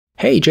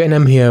Hey,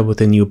 Jayanam here with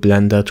a new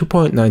Blender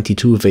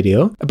 2.92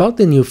 video about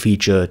the new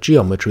feature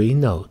Geometry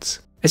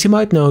Nodes. As you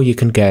might know, you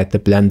can get the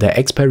Blender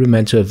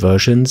experimental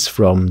versions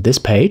from this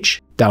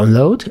page,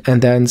 download,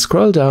 and then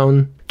scroll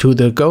down to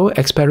the Go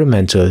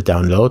Experimental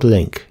download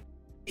link.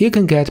 Here you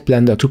can get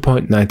Blender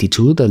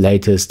 2.92, the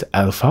latest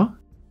alpha,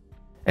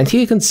 and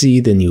here you can see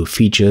the new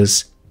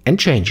features and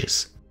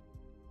changes.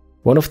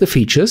 One of the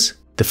features,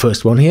 the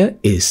first one here,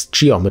 is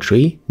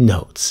Geometry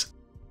Nodes.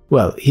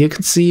 Well, here you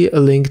can see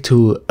a link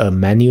to a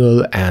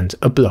manual and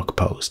a blog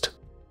post.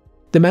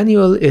 The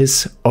manual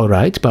is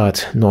alright,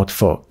 but not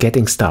for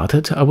getting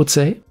started, I would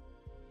say.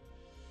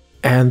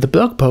 And the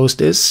blog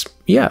post is,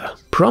 yeah,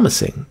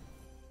 promising.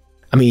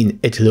 I mean,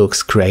 it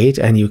looks great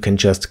and you can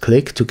just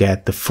click to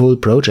get the full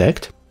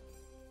project.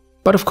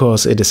 But of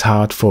course it is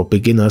hard for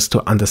beginners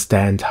to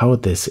understand how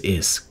this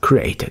is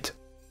created.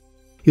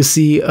 You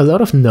see a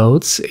lot of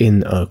nodes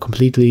in a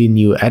completely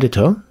new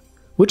editor,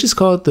 which is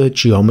called the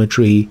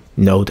Geometry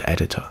Node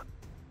Editor.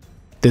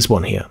 This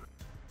one here.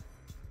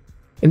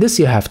 In this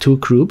you have two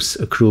groups,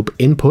 a group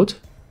input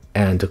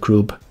and a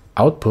group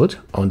output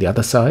on the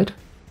other side,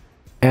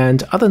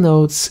 and other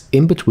nodes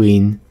in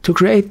between to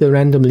create the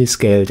randomly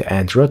scaled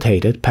and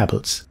rotated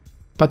pebbles.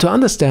 But to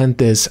understand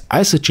this,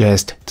 I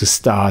suggest to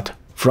start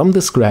from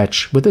the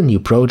scratch with a new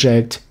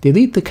project,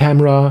 delete the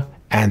camera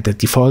and the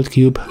default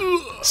cube.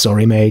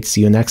 Sorry mate,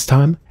 see you next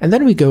time. And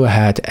then we go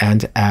ahead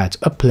and add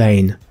a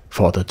plane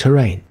for the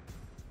terrain.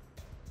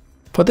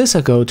 For this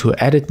I go to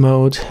edit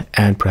mode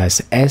and press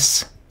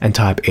S and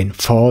type in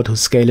 4 to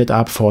scale it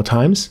up 4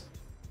 times,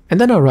 and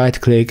then I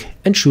right click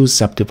and choose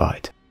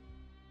subdivide.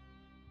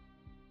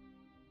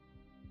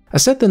 I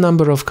set the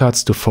number of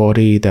cuts to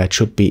 40, that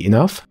should be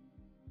enough.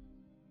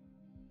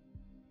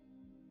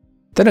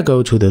 Then I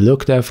go to the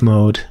look dev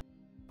mode,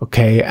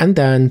 okay, and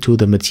then to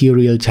the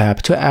material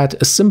tab to add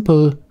a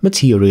simple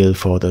material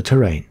for the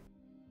terrain.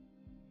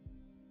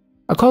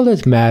 I call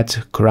it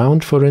matte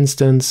ground for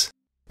instance,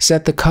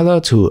 set the color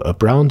to a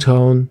brown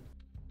tone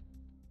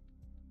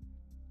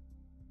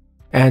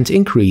and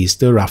increase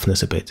the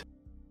roughness a bit.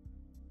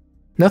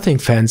 Nothing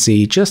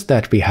fancy, just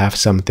that we have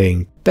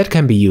something that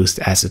can be used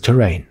as a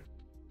terrain.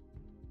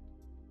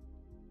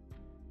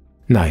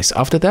 Nice,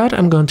 after that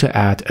I'm going to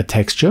add a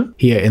texture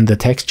here in the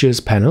textures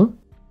panel.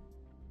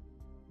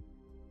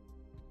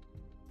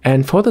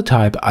 And for the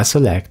type I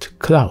select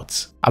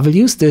clouds. I will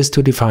use this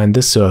to define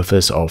the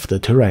surface of the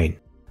terrain.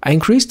 I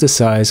increase the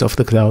size of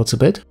the clouds a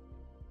bit.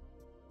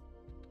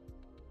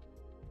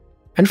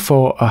 And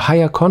for a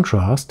higher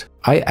contrast,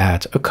 I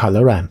add a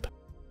color ramp.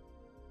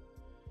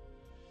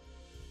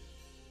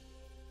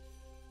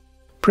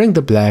 Bring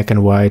the black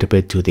and white a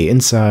bit to the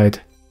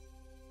inside.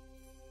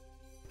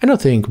 And I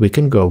think we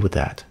can go with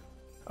that.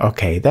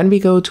 Okay, then we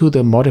go to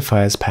the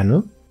modifiers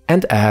panel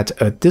and add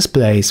a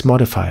displace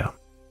modifier.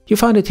 You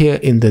find it here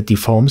in the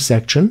deform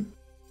section.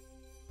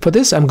 For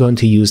this I'm going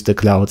to use the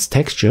clouds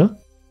texture.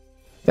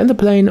 Then the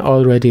plane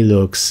already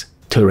looks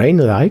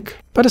terrain-like,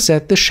 but I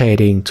set the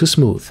shading to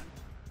smooth.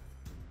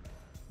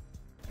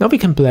 Now we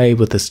can play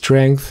with the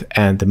strength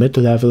and the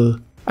mid-level.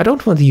 I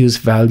don't want to use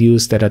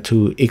values that are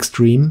too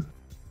extreme.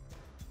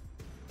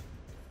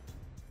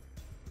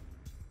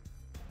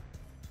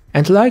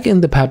 And like in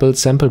the Pebble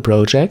sample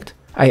project,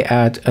 I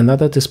add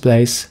another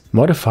displace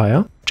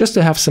modifier just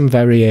to have some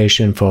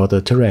variation for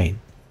the terrain.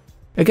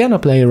 Again I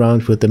play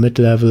around with the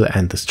mid-level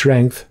and the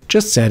strength,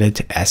 just set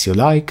it as you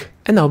like,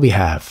 and now we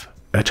have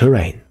a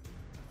terrain.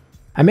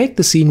 I make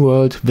the scene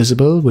world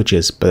visible, which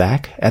is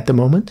black at the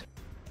moment.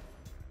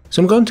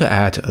 So I'm going to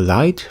add a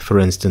light, for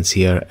instance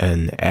here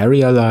an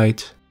area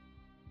light.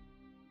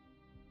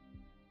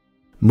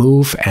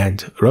 Move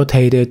and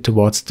rotate it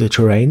towards the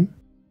terrain.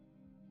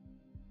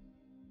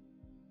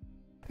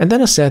 And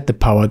then I set the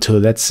power to,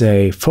 let's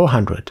say,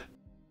 400.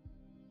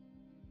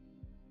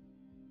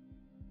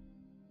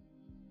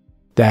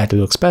 That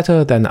looks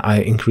better. Then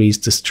I increase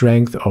the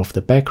strength of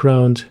the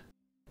background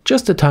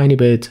just a tiny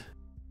bit.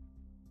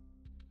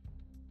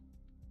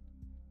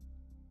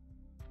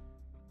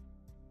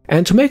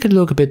 And to make it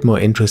look a bit more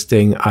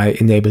interesting, I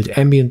enabled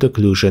ambient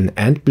occlusion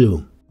and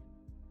bloom.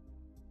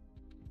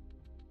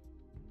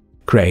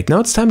 Great, now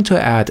it's time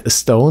to add a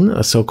stone,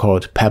 a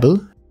so-called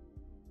pebble.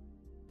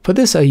 For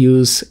this I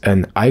use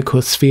an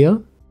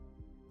icosphere.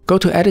 Go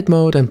to edit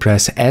mode and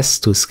press S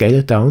to scale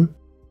it down.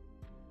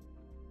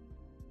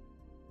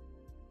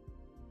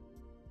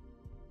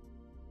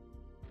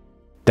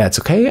 That's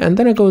okay, and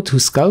then I go to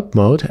sculpt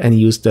mode and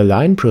use the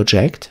line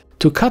project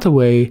to cut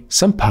away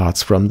some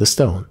parts from the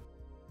stone.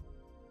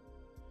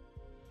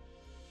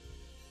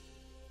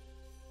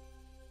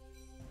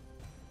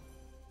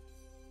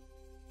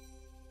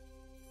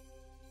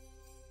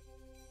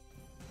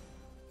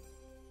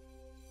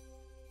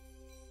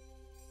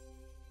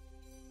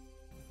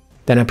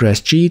 Then I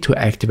press G to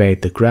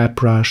activate the grab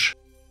brush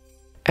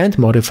and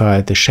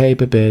modify the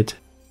shape a bit.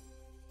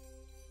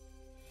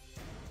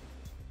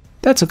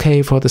 That's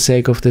okay for the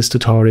sake of this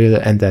tutorial,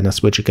 and then I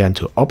switch again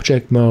to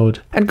object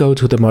mode and go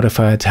to the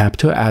modifier tab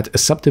to add a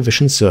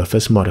subdivision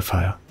surface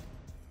modifier.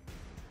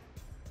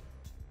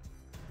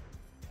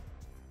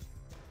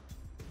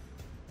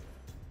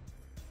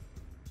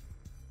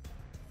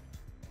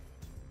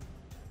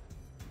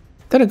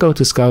 Then I go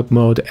to sculpt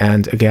mode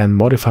and again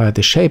modify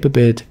the shape a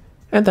bit,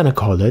 and then I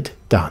call it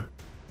done.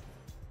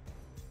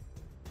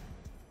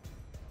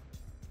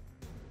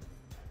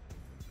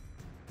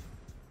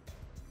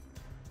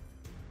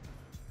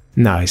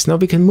 Nice, now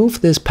we can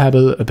move this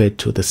pebble a bit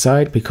to the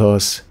side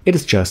because it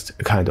is just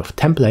a kind of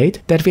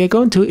template that we are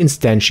going to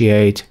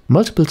instantiate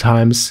multiple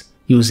times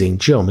using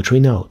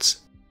geometry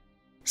nodes.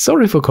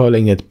 Sorry for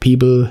calling it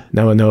pebble,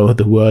 now I know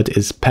the word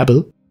is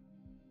pebble.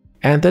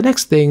 And the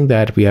next thing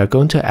that we are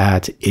going to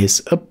add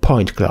is a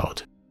point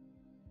cloud.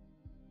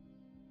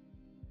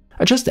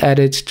 I just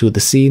added to the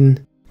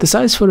scene. The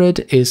size for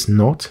it is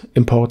not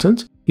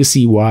important, you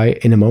see why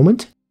in a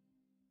moment.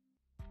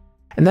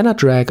 And then I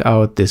drag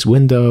out this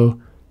window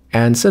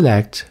and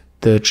select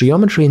the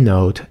geometry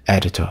node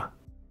editor.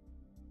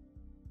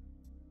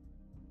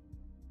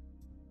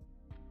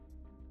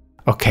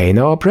 Okay,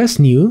 now I press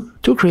new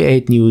to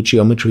create new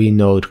geometry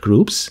node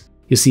groups.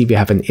 You see we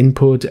have an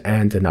input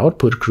and an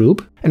output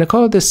group, and I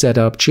call this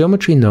setup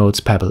geometry nodes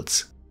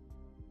pebbles.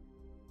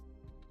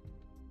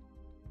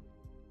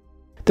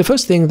 The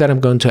first thing that I'm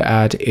going to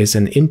add is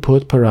an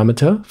input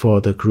parameter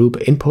for the group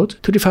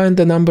input to define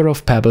the number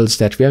of pebbles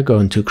that we are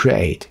going to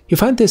create. You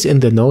find this in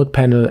the node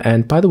panel,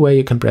 and by the way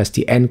you can press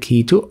the N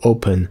key to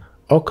open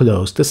or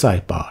close the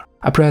sidebar.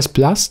 I press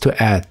plus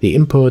to add the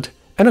input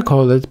and I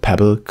call it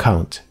pebble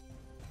count.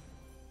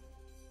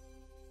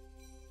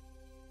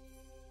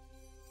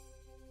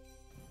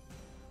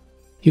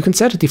 You can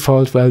set a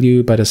default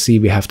value, but I see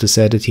we have to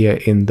set it here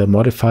in the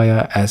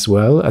modifier as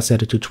well. I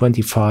set it to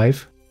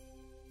 25.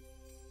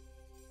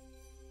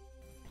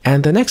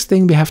 And the next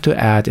thing we have to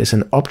add is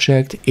an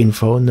object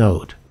info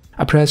node.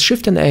 I press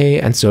Shift and A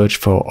and search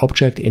for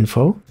object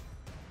info.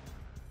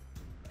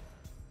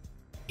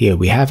 Here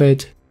we have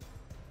it.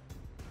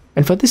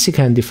 And for this you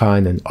can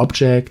define an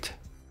object,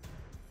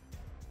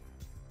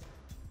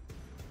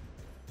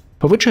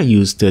 for which I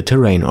use the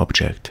terrain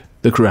object,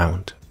 the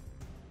ground.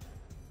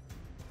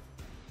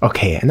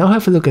 Okay, and now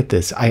have a look at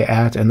this. I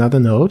add another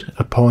node,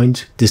 a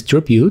point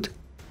distribute.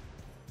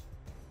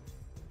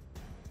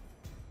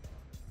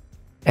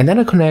 And then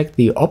I connect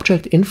the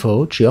object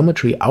info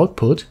geometry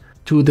output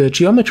to the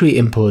geometry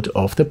input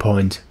of the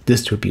point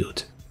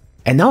distribute.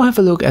 And now have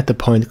a look at the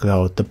point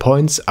cloud. The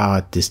points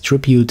are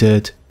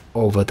distributed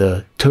over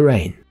the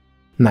terrain.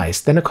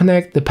 Nice, then I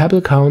connect the pebble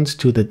count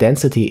to the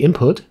density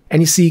input,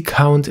 and you see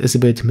count is a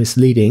bit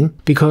misleading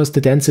because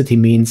the density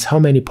means how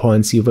many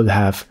points you will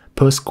have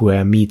per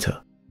square meter.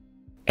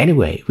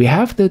 Anyway, we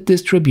have the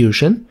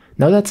distribution,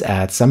 now let's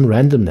add some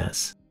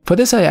randomness. For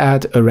this I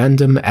add a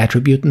random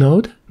attribute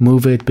node,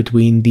 move it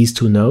between these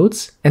two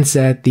nodes and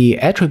set the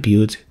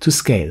attribute to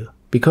scale,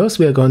 because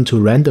we are going to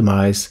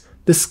randomize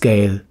the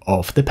scale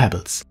of the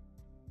pebbles.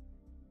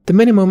 The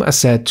minimum I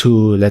set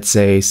to, let's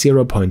say,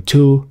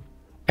 0.2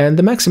 and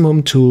the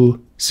maximum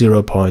to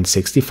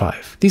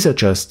 0.65. These are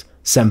just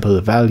sample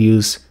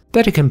values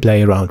that you can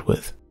play around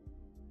with.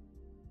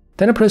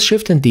 Then I press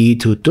Shift and D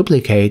to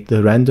duplicate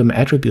the random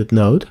attribute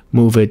node,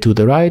 move it to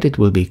the right, it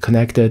will be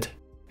connected.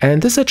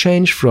 And this I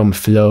change from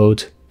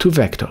float to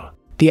vector.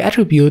 The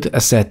attribute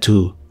is set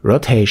to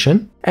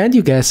rotation, and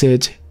you guess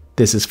it,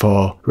 this is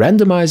for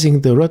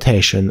randomizing the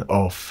rotation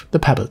of the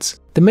pebbles.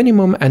 The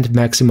minimum and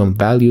maximum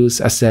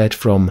values are set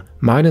from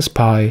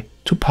 -pi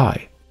to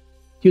pi.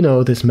 You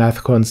know this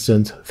math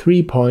constant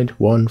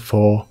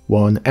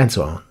 3.141 and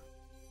so on.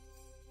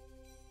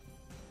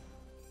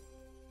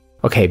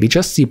 Okay, we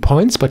just see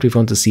points, but we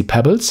want to see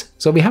pebbles,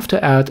 so we have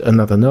to add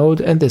another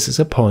node, and this is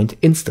a point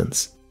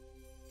instance.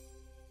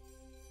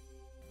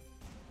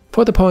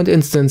 For the point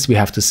instance we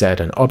have to set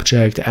an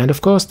object, and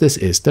of course this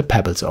is the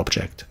pebbles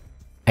object.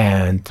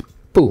 And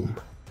boom!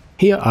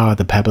 Here are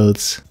the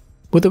pebbles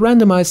with a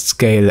randomized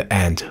scale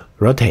and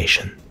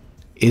rotation.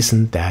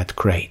 Isn't that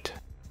great?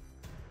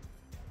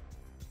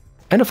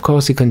 And of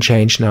course you can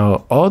change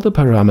now all the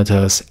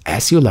parameters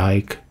as you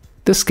like.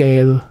 The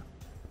scale.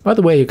 By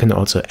the way, you can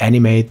also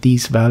animate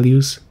these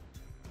values.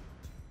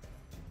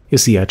 You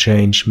see I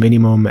change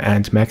minimum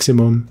and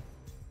maximum.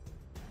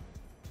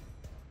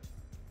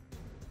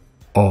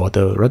 Or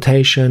the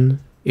rotation,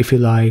 if you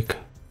like.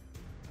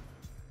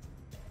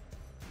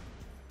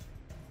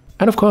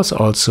 And of course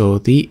also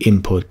the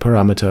input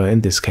parameter,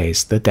 in this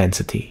case the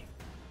density.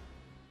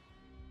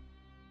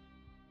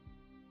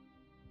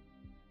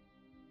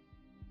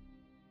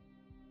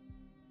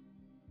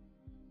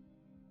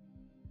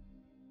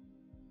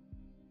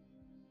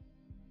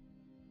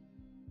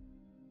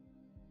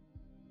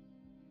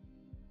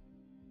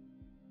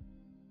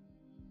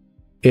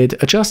 It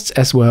adjusts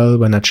as well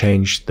when I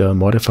change the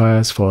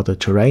modifiers for the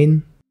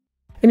terrain,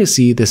 and you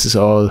see this is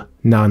all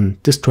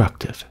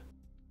non-destructive.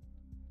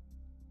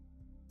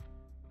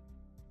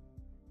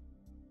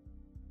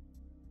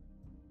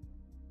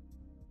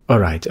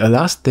 Alright, a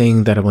last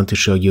thing that I want to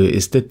show you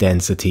is the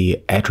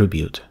density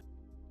attribute.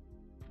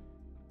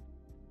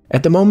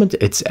 At the moment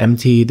it's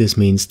empty, this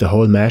means the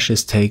whole mesh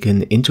is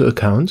taken into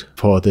account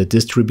for the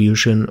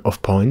distribution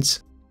of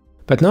points.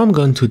 But now I'm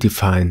going to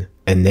define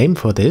a name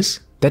for this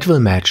that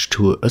will match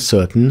to a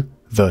certain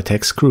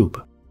vertex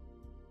group.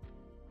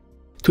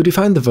 To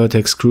define the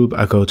vertex group,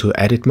 I go to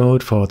Edit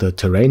mode for the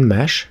terrain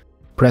mesh,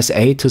 press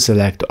A to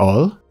select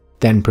all,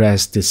 then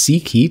press the C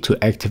key to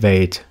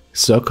activate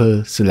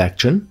circle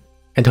selection,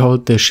 and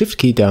hold the Shift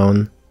key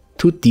down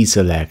to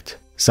deselect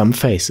some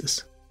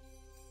faces.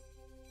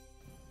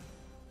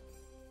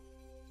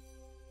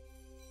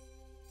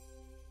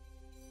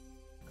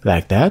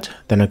 Like that.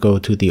 Then I go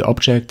to the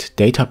Object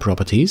Data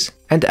Properties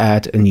and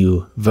add a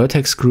new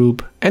vertex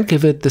group and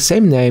give it the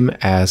same name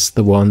as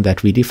the one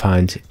that we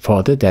defined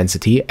for the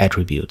density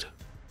attribute.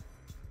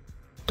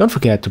 Don't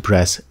forget to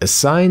press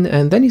Assign,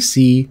 and then you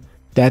see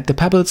that the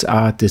pebbles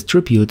are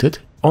distributed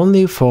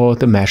only for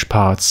the mesh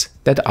parts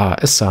that are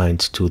assigned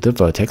to the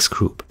vertex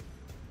group.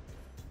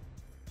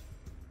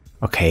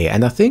 Okay,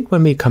 and I think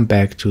when we come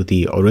back to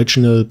the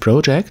original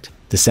project,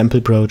 the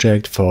sample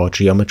project for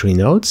geometry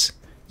nodes,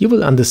 you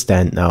will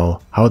understand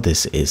now how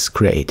this is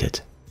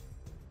created.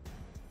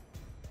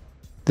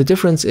 The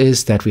difference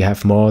is that we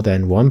have more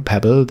than one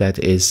pebble that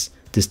is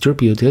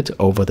distributed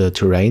over the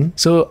terrain,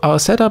 so our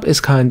setup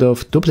is kind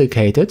of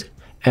duplicated,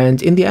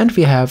 and in the end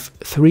we have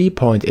 3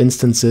 point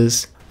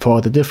instances for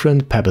the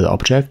different pebble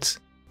objects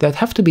that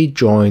have to be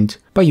joined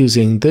by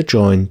using the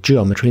join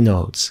geometry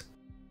nodes.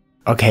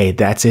 Okay,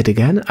 that's it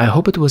again. I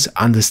hope it was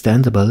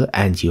understandable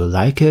and you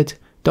like it.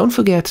 Don't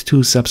forget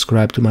to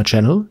subscribe to my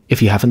channel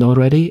if you haven't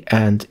already,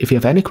 and if you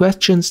have any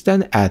questions,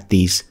 then add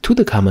these to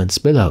the comments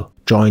below.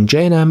 Join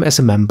Jayanam as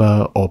a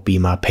member or be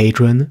my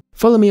patron.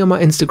 Follow me on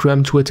my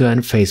Instagram, Twitter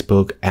and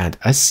Facebook, and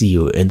I see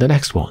you in the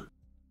next one.